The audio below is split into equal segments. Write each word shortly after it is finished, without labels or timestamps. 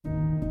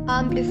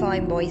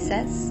Amplifying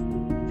voices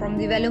from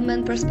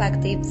development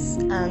perspectives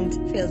and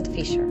Phil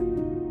Fisher.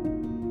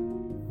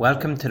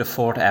 Welcome to the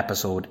fourth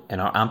episode in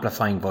our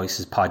Amplifying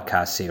Voices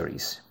podcast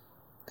series.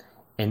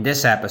 In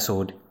this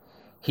episode,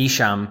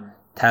 Hisham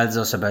tells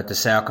us about the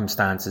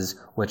circumstances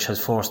which has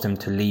forced him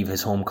to leave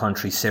his home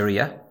country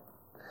Syria,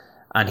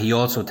 and he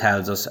also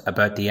tells us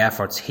about the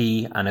efforts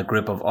he and a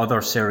group of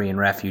other Syrian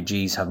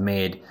refugees have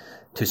made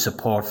to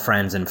support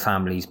friends and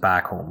families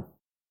back home.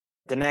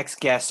 The next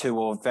guest who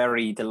we're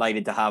very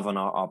delighted to have on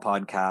our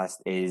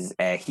podcast is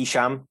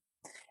Hisham.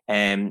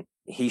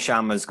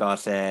 Hisham has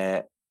got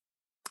a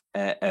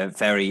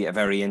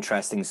very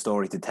interesting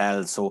story to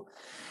tell. So,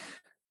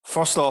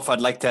 first off, I'd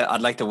like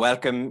to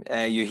welcome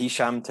you,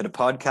 Hisham, to the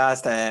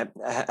podcast.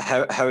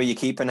 How are you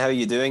keeping? How are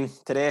you doing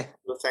today?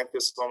 Well, thank you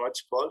so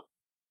much, Paul.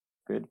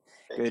 Good.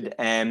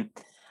 And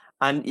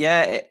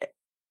yeah,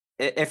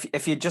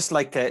 if you'd just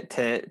like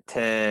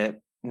to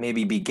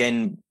maybe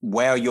begin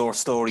where your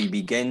story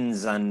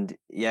begins, and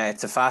yeah,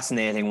 it's a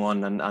fascinating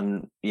one,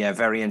 and yeah,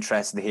 very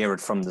interested to hear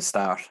it from the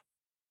start.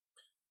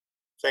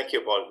 Thank you,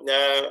 Paul.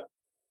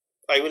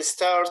 I will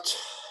start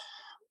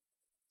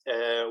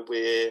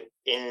with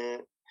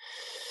in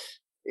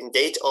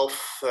date of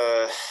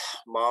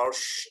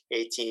March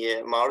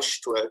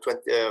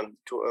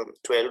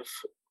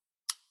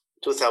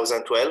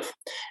 2012.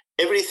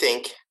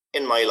 Everything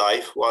in my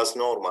life was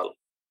normal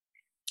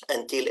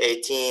until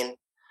 18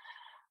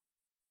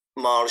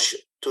 March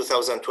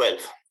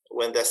 2012,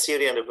 when the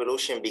Syrian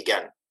revolution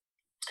began.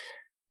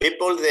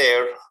 People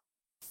there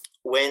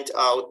went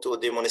out to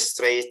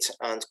demonstrate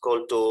and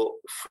call to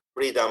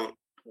freedom,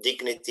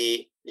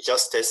 dignity,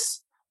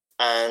 justice,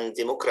 and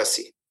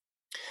democracy.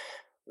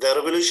 The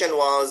revolution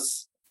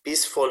was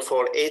peaceful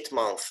for 8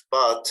 months,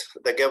 but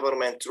the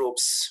government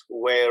troops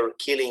were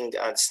killing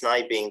and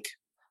sniping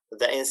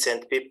the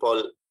innocent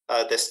people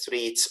at the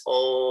streets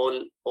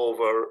all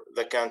over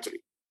the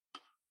country.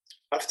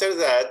 After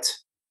that,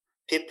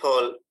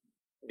 people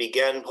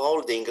began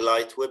holding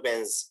light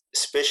weapons,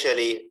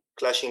 especially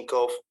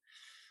Kalashnikov,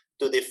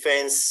 to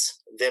defend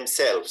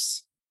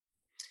themselves.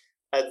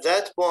 At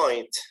that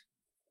point,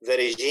 the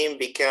regime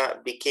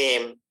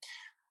became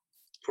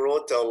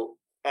brutal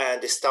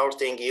and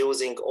starting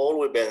using all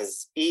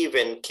weapons,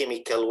 even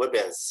chemical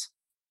weapons.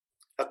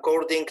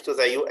 According to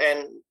the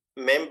UN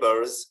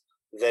members,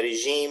 the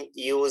regime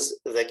used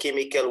the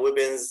chemical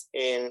weapons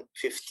in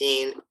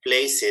 15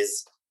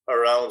 places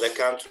around the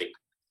country.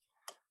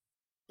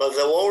 But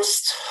the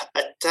worst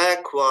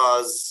attack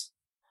was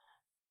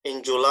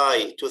in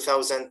July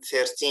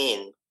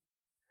 2013,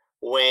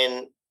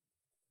 when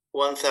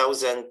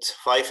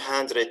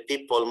 1,500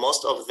 people,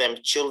 most of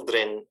them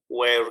children,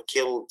 were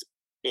killed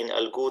in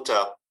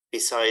Al-Ghouta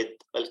beside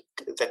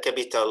the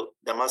capital,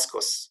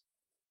 Damascus.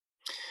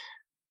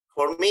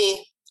 For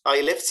me,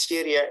 I left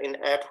Syria in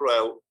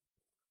April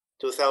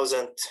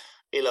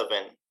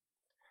 2011,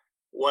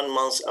 1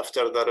 month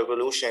after the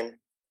revolution,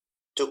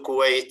 to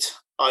Kuwait.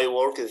 I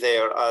worked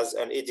there as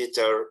an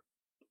editor,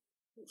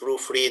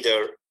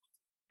 proofreader,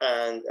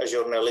 and a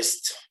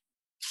journalist.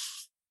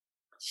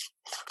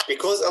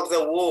 Because of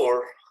the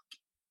war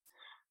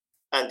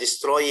and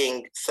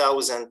destroying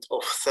thousands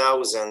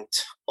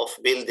of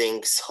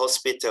buildings,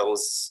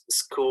 hospitals,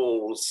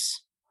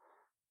 schools,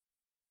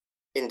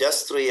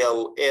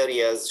 industrial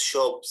areas,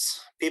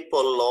 shops,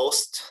 people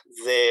lost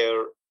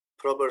their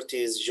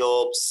properties,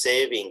 jobs,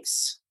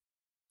 savings.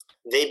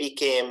 They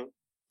became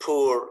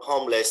poor,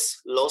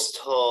 homeless, lost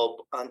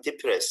hope, and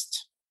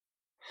depressed.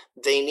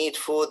 They need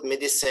food,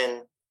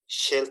 medicine,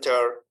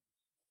 shelter,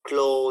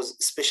 clothes,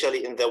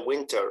 especially in the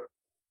winter.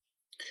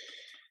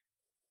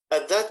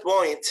 At that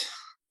point,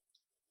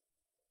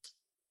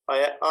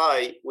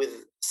 I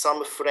with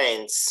some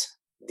friends,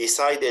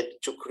 decided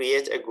to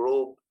create a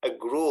group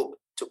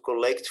to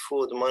collect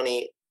food,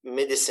 money,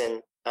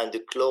 medicine, and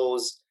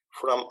clothes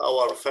from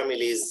our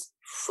families,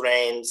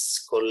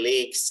 friends,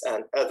 colleagues,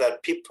 and other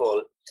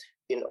people,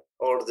 in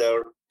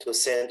order to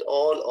send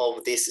all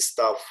of this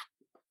stuff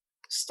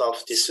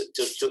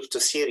to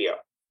Syria.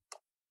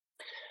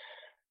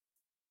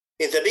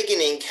 In the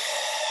beginning,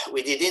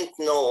 we didn't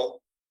know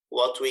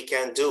what we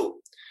can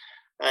do,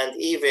 and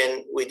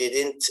even we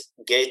didn't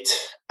get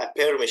a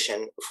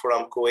permission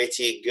from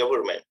Kuwaiti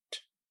government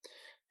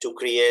to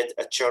create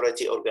a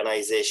charity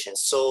organization.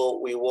 So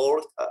we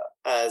worked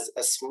as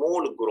a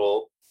small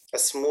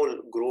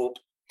group.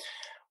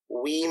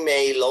 We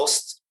may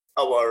lost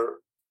our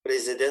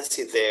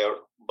residency there,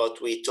 but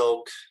we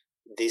took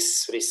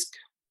this risk.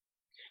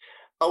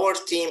 Our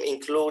team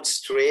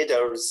includes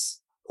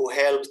traders who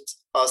helped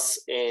us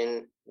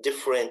in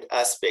different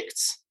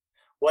aspects.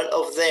 One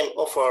of them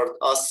offered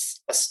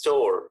us a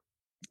store,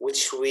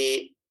 which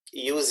we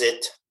use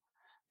it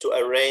to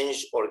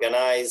arrange,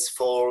 organize,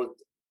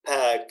 fold,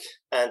 pack,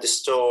 and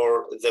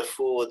store the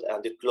food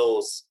and the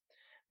clothes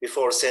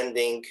before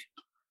sending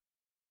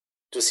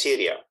to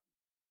Syria.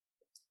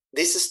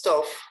 This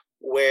stuff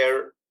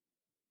were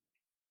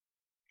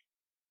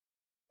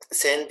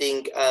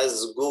sending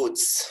as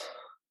goods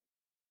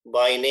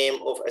by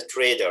name of a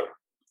trader.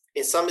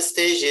 In some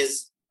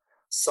stages,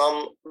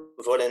 Some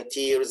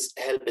volunteers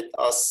helped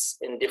us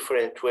in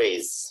different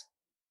ways.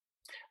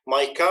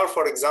 My car,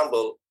 for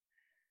example,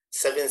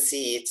 7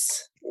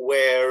 seats,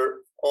 were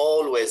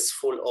always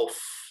full of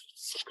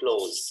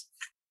clothes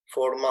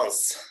for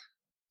months.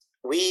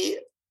 We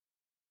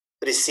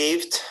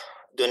received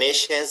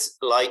donations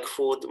like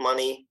food,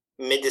 money,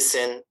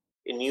 medicine,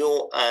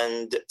 new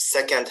and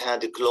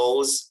second-hand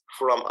clothes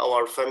from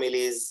our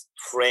families,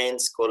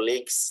 friends,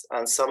 colleagues,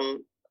 and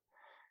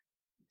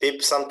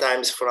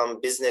sometimes from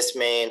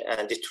businessmen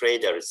and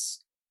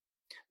traders.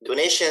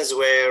 Donations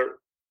were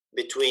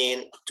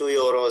between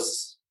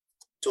 €2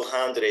 to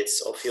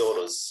hundreds of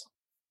euros.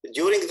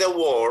 During the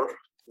war,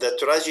 the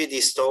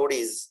tragedy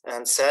stories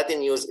and sad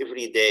news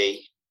every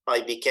day,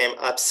 I became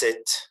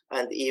upset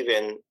and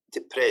even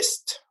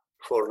depressed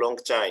for a long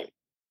time.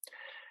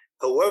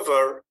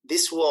 However,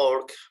 this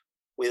work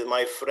with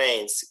my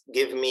friends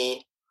gave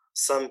me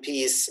some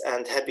peace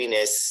and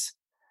happiness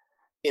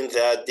in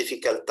the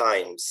difficult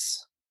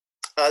times,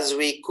 as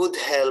we could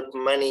help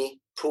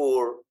many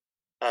poor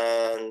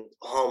and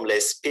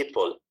homeless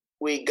people.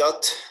 We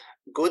got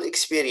good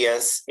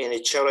experience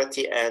in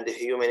charity and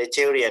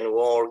humanitarian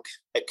work,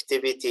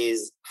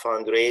 activities,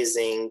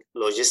 fundraising,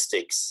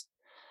 logistics.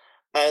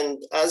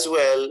 And as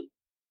well,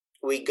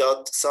 we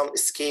got some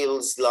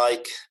skills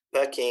like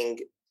packing,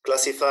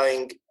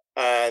 classifying,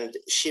 and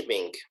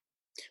shipping.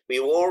 We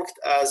worked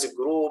as a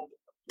group.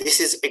 This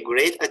is a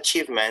great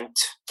achievement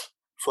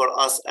for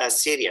us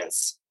as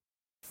Syrians.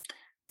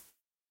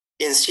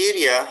 In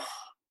Syria,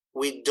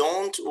 we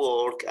don't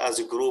work as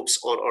groups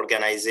or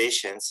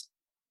organizations.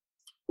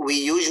 We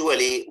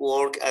usually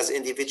work as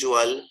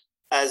individuals,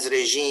 as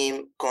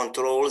regime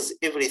controls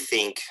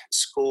everything: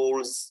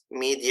 schools,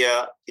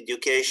 media,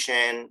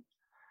 education,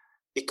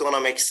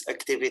 economics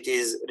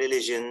activities,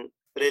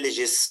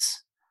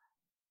 religious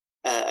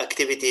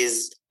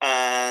activities,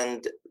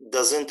 and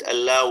doesn't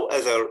allow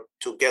others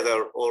to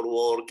gather or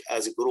work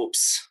as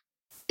groups.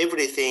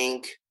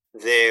 Everything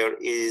there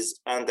is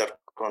under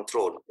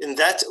control. In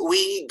that,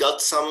 we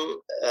got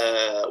some,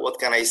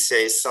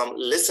 some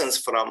lessons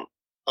from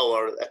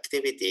our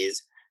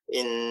activities.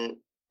 In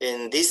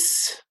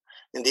this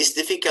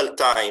difficult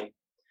time,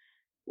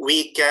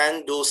 we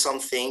can do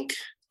something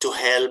to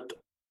help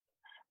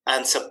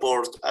and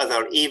support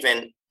others,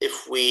 even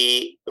if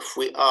we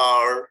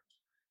are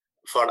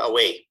far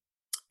away.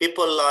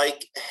 People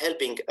like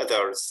helping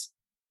others,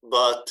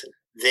 but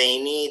they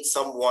need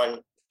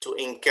someone to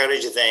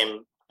encourage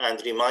them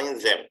and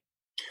remind them.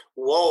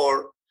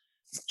 War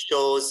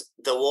shows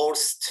the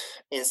worst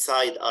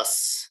inside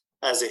us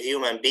as a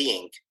human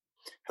being.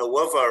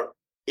 However,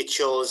 it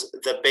shows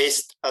the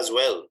best as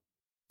well.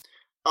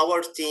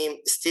 Our team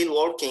is still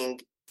working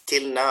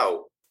till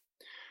now.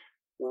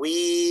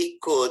 We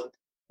could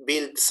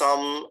build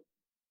some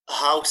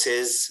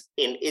houses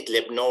in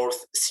Idlib,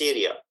 North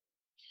Syria,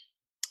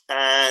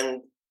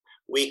 and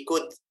we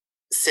could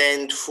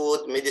send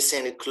food,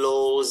 medicine,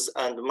 clothes,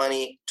 and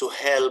money to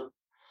help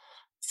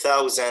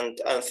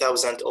thousands and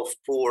thousands of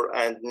poor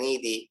and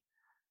needy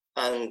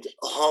and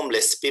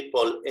homeless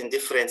people in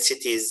different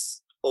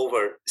cities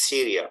over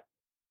Syria.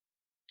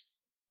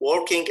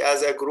 Working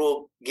as a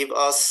group gives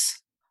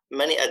us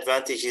many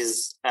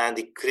advantages and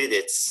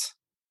credits.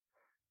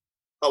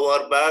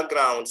 Our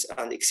backgrounds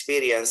and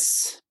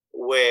experience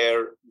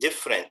were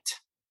different.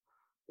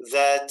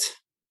 That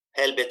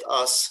helped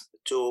us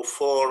to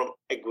form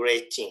a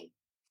great team.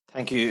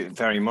 Thank you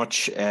very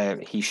much,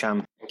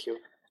 Hisham. Thank you.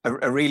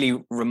 A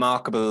really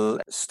remarkable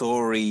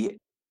story,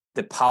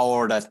 the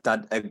power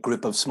that a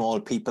group of small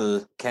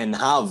people can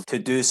have to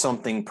do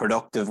something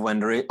productive when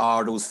there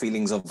are those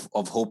feelings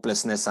of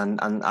hopelessness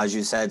and, as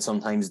you said,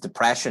 sometimes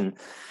depression.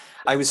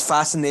 I was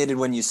fascinated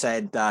when you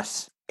said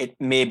that it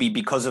may be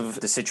because of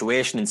the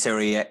situation in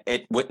Syria,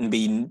 it wouldn't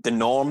be the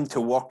norm to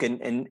work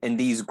in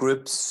these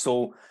groups.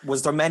 So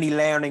was there many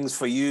learnings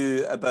for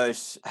you about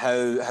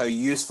how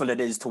useful it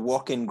is to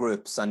work in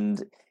groups?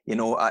 And, you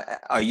know,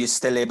 are you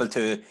still able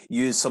to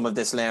use some of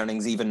these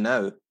learnings even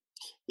now?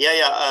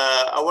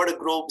 Yeah. Our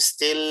group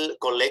still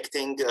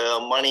collecting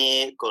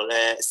money,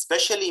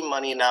 especially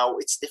money now.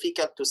 It's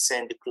difficult to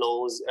send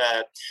clothes.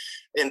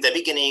 In the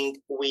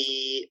beginning,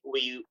 we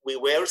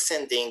were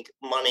sending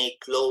money,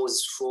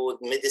 clothes, food,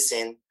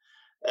 medicine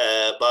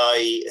by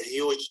a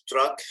huge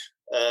truck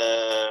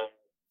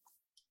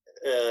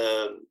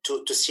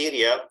to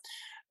Syria.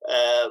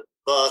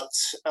 But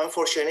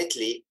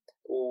unfortunately,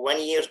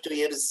 1 year, 2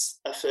 years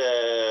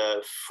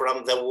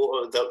from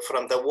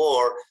the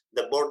war,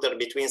 the border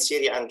between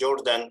Syria and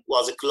Jordan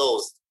was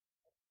closed.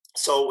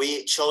 So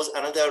we chose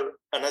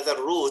another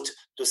route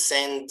to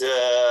send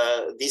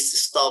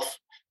this stuff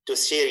to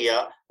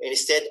Syria.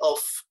 Instead of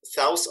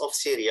south of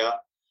Syria,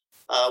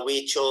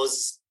 we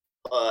chose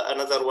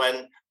another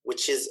one,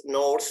 which is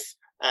north.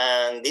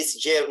 And this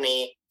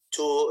journey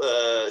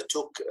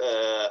took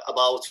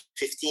about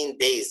 15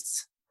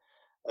 days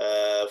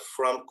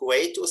from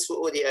Kuwait to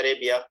Saudi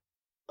Arabia,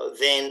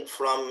 then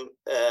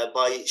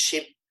by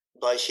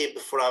ship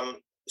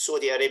from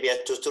Saudi Arabia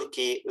to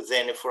Turkey,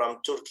 then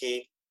from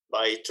Turkey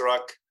by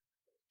truck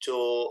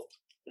to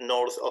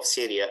north of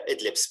Syria,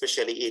 Idlib,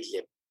 especially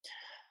Idlib.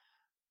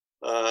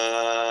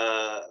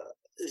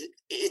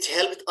 It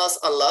helped us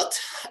a lot,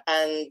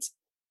 and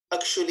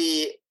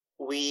actually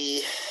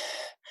we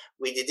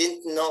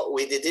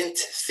didn't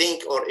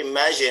think or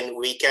imagine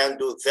we can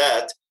do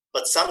that.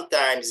 But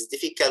sometimes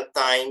difficult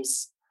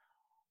times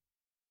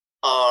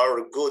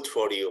are good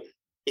for you.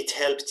 It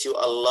helped you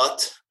a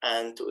lot,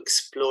 and to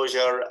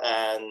exposure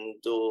and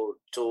to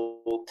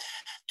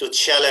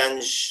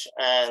challenge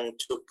and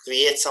to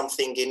create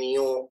something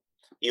new.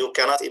 You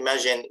cannot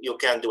imagine you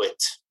can do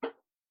it.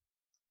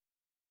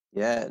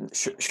 Yeah,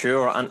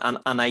 sure.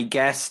 And I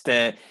guess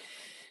the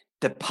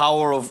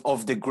power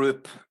of the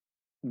group,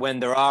 when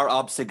there are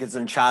obstacles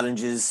and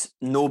challenges,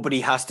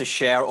 nobody has to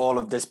share all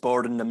of this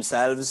burden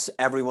themselves.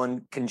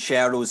 Everyone can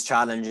share those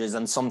challenges,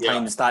 and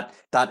sometimes that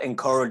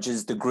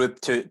encourages the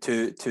group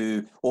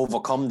to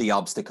overcome the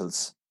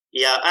obstacles.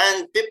 Yeah,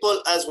 and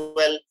people as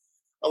well.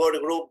 Our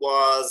group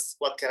was,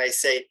 what can I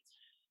say,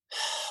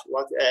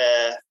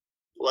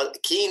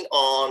 keen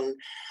on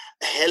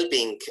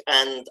helping.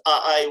 And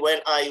when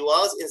I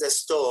was in the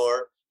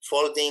store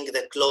folding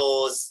the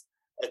clothes,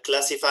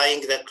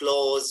 classifying the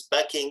clothes,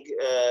 packing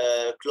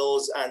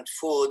clothes and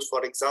food,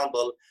 for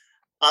example,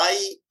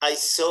 I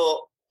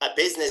saw a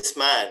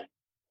businessman.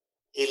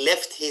 He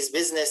left his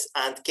business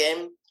and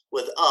came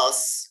with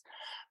us,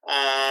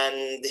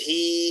 and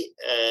he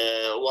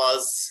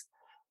was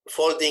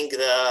folding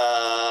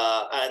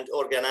and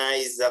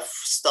organize the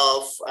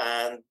stuff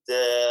and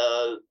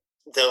the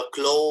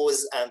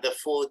clothes and the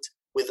food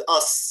with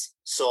us.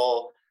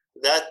 So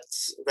that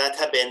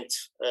happened.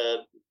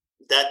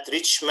 That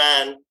rich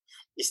man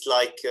is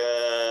like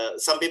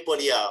some people,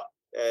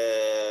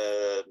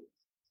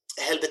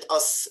 helped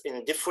us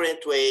in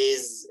different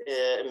ways,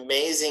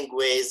 amazing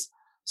ways.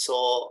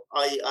 So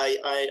I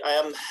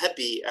am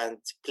happy and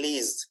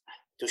pleased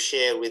to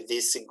share with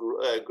this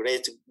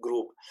great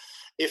group.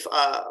 If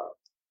I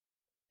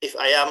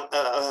am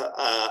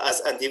as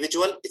an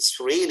individual, it's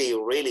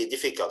really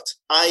difficult.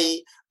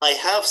 I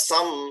have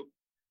some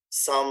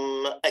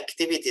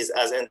activities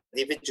as an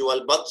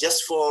individual, but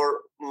just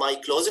for my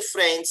close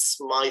friends,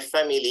 my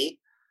family,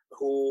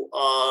 who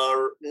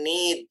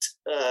need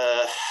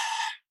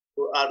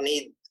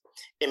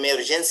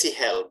emergency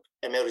help,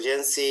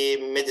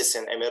 emergency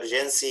medicine,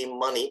 emergency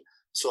money.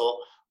 So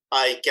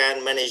I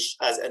can manage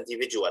as an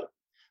individual.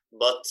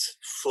 But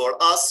for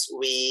us,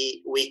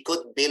 we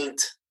could build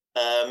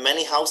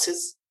many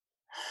houses.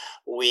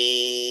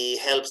 We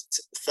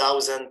helped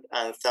thousands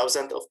and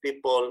thousands of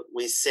people.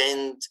 We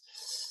sent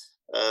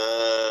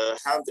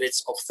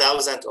hundreds of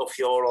thousands of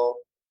euro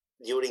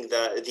during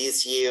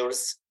these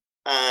years.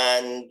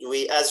 And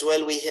we as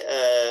well,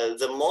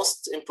 the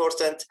most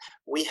important,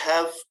 we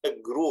have a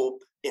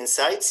group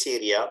inside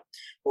Syria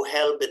who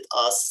helped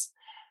us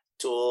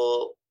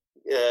to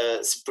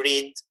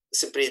spread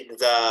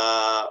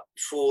the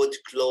food,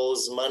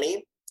 clothes,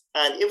 money,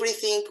 and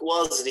everything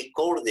was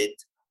recorded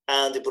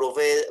and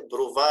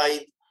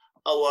provide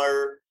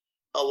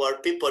our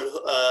people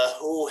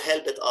who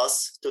helped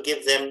us to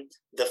give them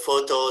the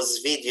photos,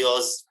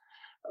 videos,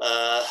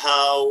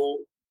 how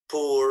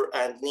poor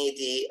and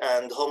needy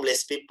and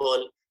homeless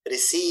people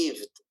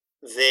received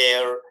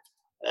their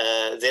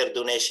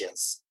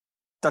donations.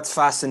 That's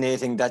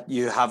fascinating that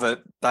you have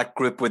that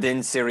group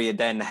within Syria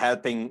then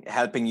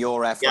helping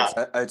your efforts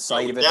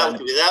outside of it.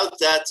 Without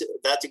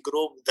that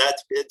group,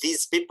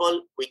 these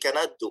people, we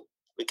cannot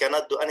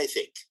do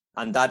anything.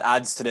 And that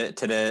adds to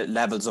the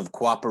levels of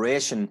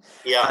cooperation.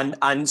 Yeah.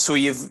 And so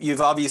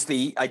you've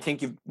obviously, I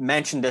think you've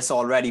mentioned this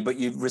already, but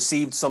you've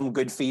received some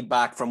good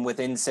feedback from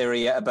within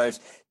Syria about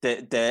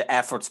the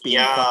efforts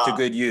being put to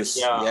good use.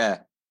 Yeah.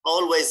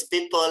 Always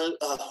people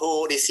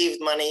who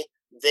received money,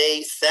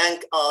 they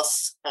thank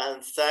us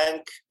and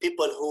thank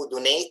people who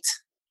donate.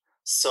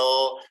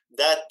 So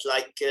that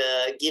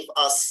give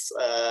us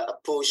a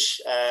push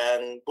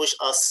and push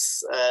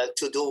us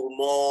to do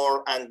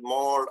more and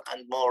more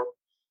and more.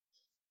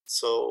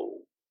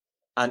 So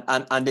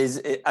and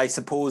is, I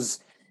suppose,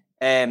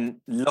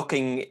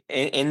 looking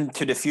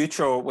into the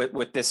future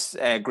with this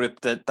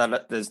group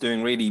that is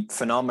doing really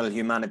phenomenal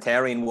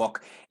humanitarian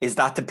work, is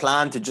that the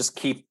plan, to just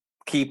keep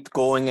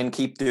going and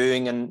keep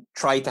doing and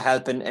try to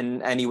help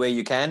in any way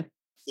you can?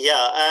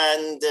 Yeah,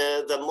 and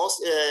the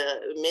most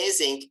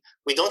amazing,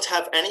 we don't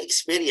have any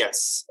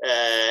experience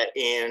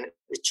in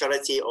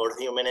charity or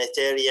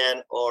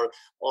humanitarian or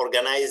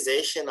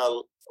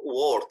organizational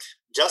work.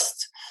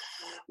 Just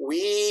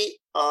we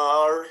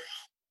want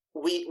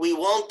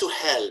to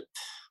help.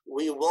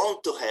 We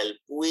want to help.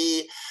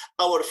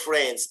 Our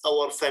friends,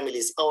 our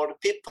families, our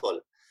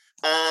people.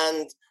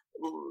 And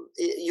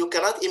you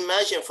cannot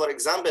imagine, for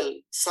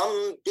example,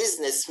 some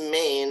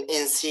businessmen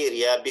in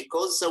Syria,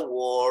 because the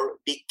war,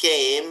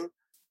 became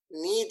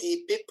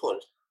needy people.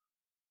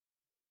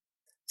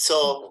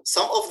 So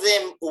some of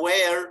them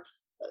were,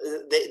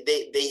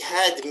 they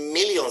had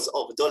millions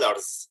of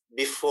dollars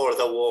before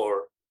the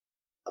war,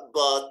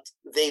 but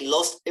they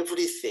lost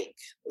everything.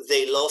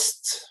 They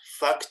lost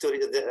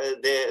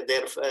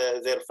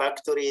their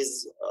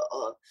factories.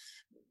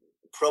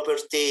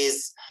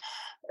 properties,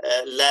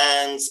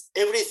 lands,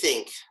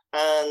 everything,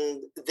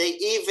 and they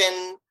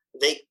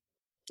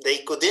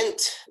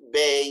couldn't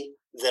pay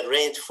the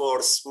rent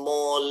for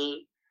small,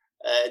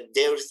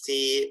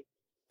 dirty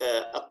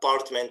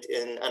apartment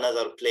in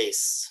another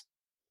place.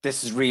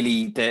 This is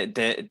really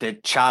the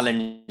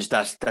challenge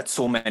that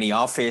so many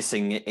are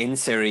facing in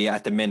Syria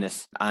at the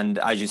minute. And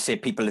as you say,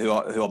 people who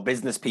are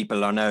business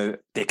people are now,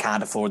 they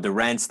can't afford the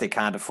rents, they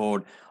can't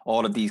afford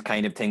all of these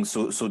kind of things.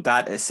 So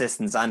that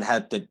assistance and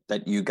help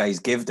that you guys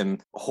give them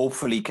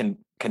hopefully can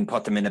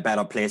put them in a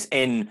better place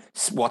in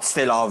what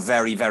still are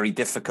very, very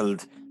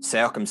difficult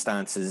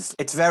circumstances.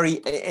 It's very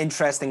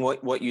interesting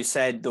what you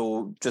said,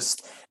 though,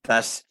 just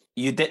that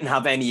you didn't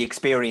have any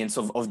experience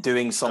of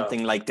doing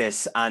something like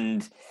this.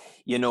 And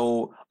you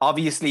know,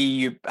 obviously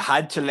you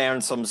had to learn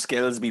some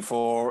skills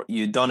before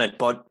you done it.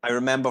 But I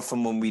remember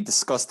from when we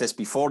discussed this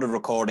before the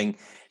recording,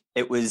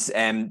 it was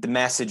the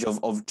message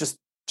of just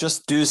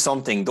do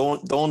something.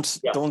 Don't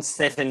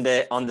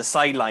sit on the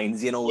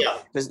sidelines. You know,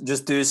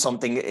 just do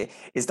something.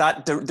 Is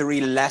that the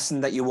real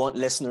lesson that you want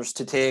listeners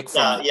to take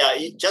from?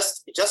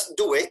 Just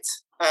do it.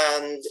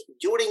 And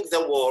during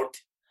the work,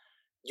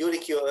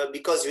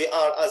 because we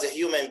are, as a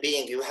human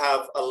being, you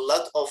have a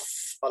lot of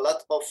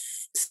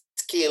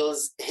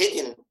skills,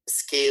 hidden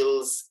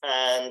skills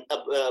and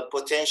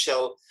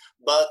potential,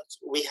 but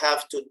we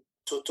have to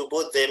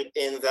put them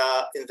in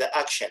the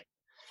action.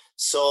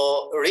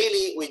 So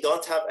really, we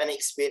don't have any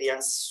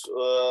experience.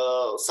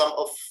 Some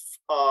of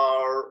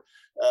are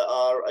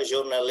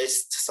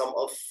journalists, some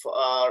of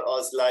are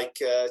as like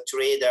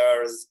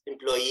traders,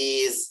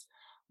 employees,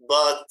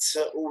 but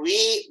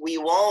we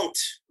want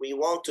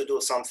to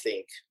do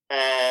something,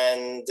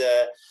 and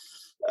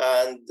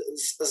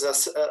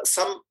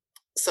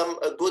some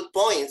good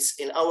points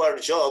in our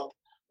job,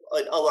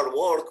 in our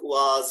work,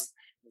 was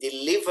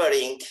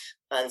delivering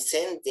and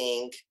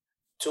sending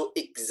to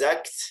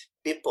exact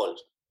people.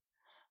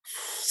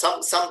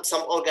 Some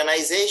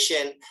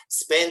organization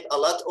spend a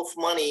lot of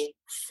money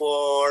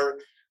for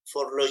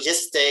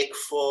logistic,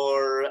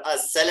 for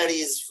as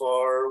salaries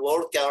for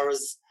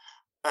workers,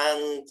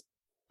 and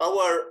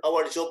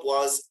our job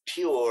was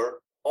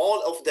pure.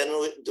 All of the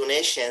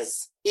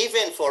donations,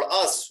 even for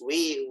us,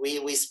 we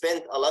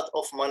spent a lot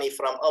of money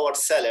from our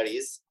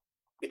salaries,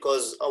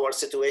 because our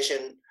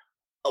situations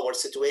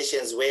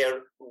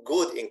were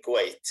good in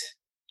Kuwait,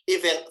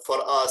 even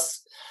for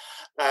us.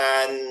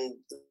 And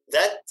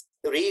that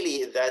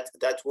really,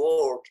 that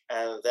work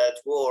and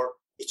that war,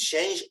 it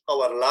changed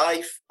our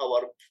life,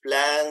 our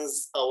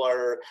plans,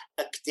 our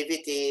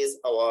activities,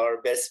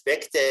 our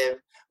perspective.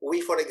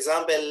 For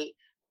example,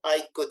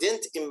 I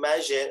couldn't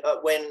imagine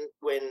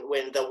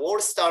when the war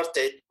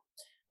started,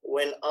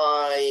 when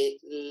I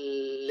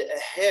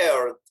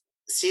heard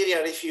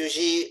Syrian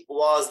refugee,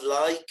 was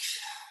like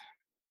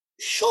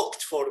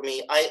shocked for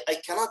me. I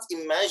cannot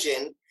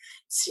imagine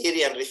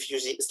Syrian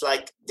refugee. It's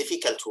like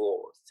difficult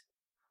word.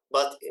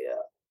 But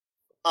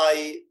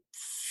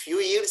few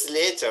years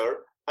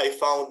later, I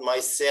found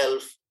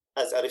myself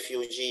as a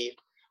refugee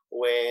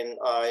when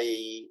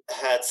I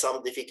had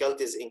some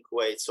difficulties in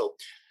Kuwait. So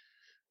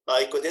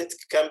I couldn't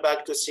come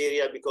back to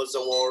Syria because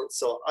of the war.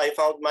 So I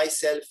found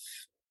myself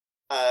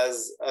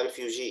as a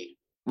refugee.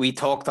 We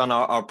talked on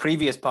our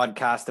previous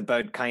podcast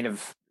about kind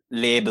of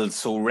labels,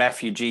 so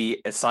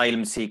refugee,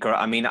 asylum seeker.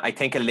 I mean, I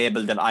think a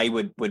label that I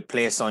would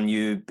place on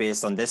you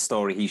based on this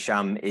story,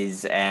 Hisham,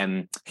 is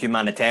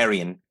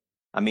humanitarian.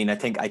 I mean, I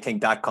think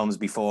that comes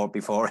before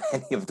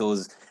any of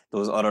those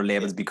other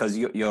labels, because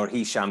you're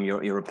Hisham,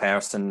 you're a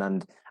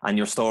person, and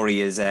your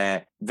story is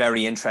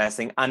very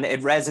interesting, and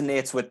it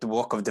resonates with the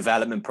work of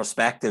Development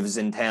Perspectives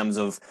in terms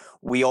of,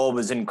 we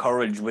always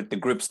encourage with the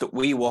groups that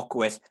we work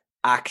with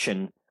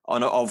action,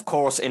 on, of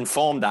course,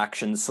 informed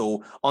action.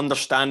 So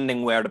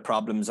understanding where the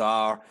problems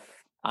are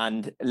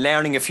and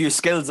learning a few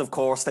skills, of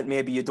course, that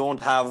maybe you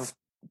don't have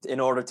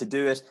in order to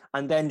do it,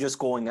 and then just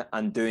going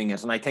and doing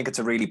it. And I think it's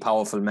a really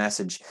powerful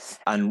message,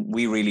 and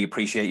we really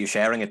appreciate you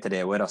sharing it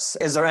today with us.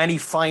 Is there any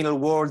final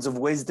words of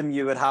wisdom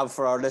you would have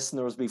for our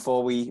listeners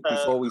before we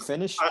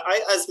finish?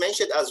 I as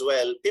mentioned as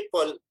well,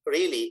 people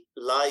really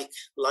like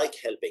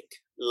helping,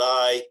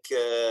 like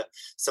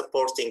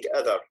supporting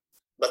other,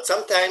 but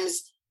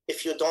sometimes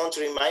if you don't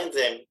remind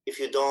them, if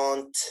you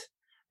don't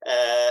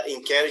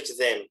encourage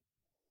them,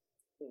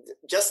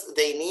 just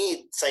they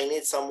need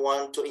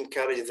someone to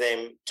encourage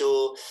them,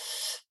 to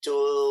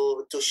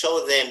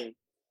show them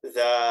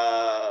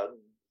the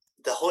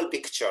whole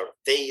picture.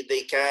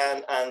 They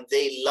can, and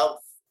they love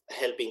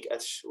helping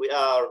us. We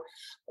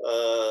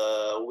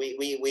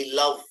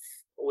love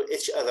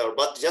each other,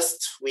 but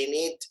just we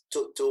need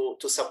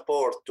to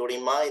support, to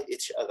remind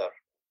each other.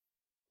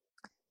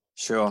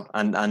 Sure,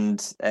 and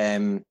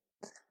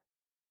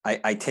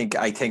I think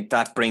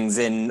that brings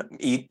in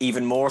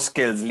even more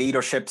skills,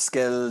 leadership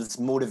skills,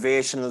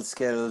 motivational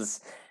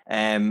skills,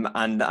 and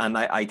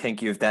I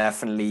think you've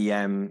definitely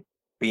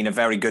been a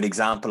very good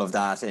example of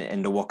that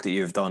in the work that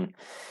you've done.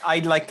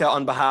 I'd like to,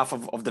 on behalf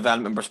of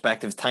Development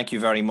Perspectives, thank you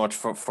very much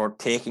for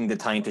taking the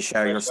time to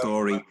share your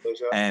story.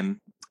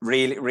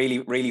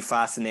 Really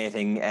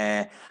fascinating.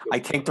 I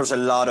think there's a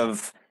lot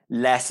of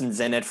lessons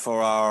in it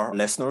for our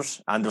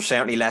listeners, and there's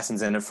certainly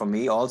lessons in it for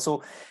me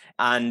also.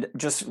 And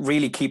just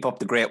really keep up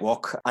the great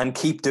work and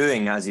keep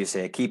doing, as you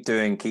say, keep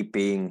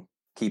being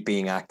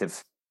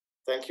active.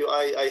 Thank you.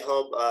 I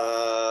hope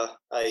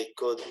I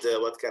could,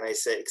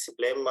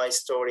 explain my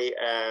story,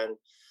 and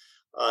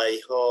I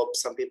hope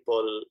some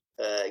people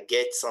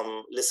get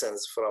some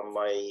lessons from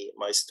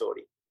my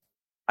story.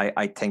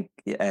 I think,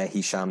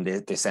 Hisham,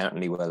 they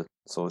certainly will.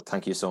 So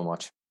thank you so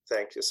much.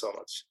 Thank you so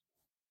much.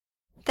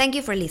 Thank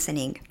you for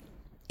listening.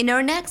 In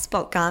our next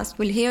podcast,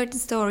 we'll hear the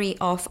story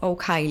of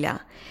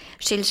Okayla.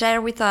 She'll share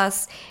with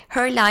us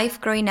her life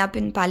growing up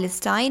in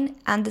Palestine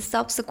and the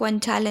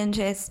subsequent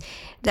challenges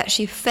that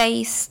she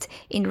faced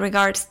in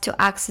regards to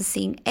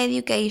accessing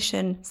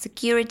education,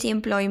 security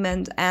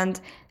employment,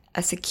 and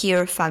a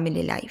secure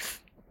family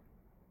life.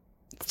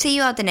 See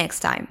you at the next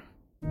time.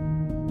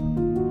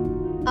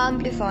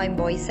 Amplifying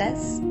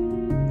voices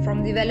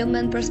from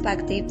development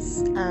perspectives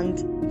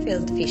and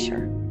Field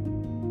Fisher.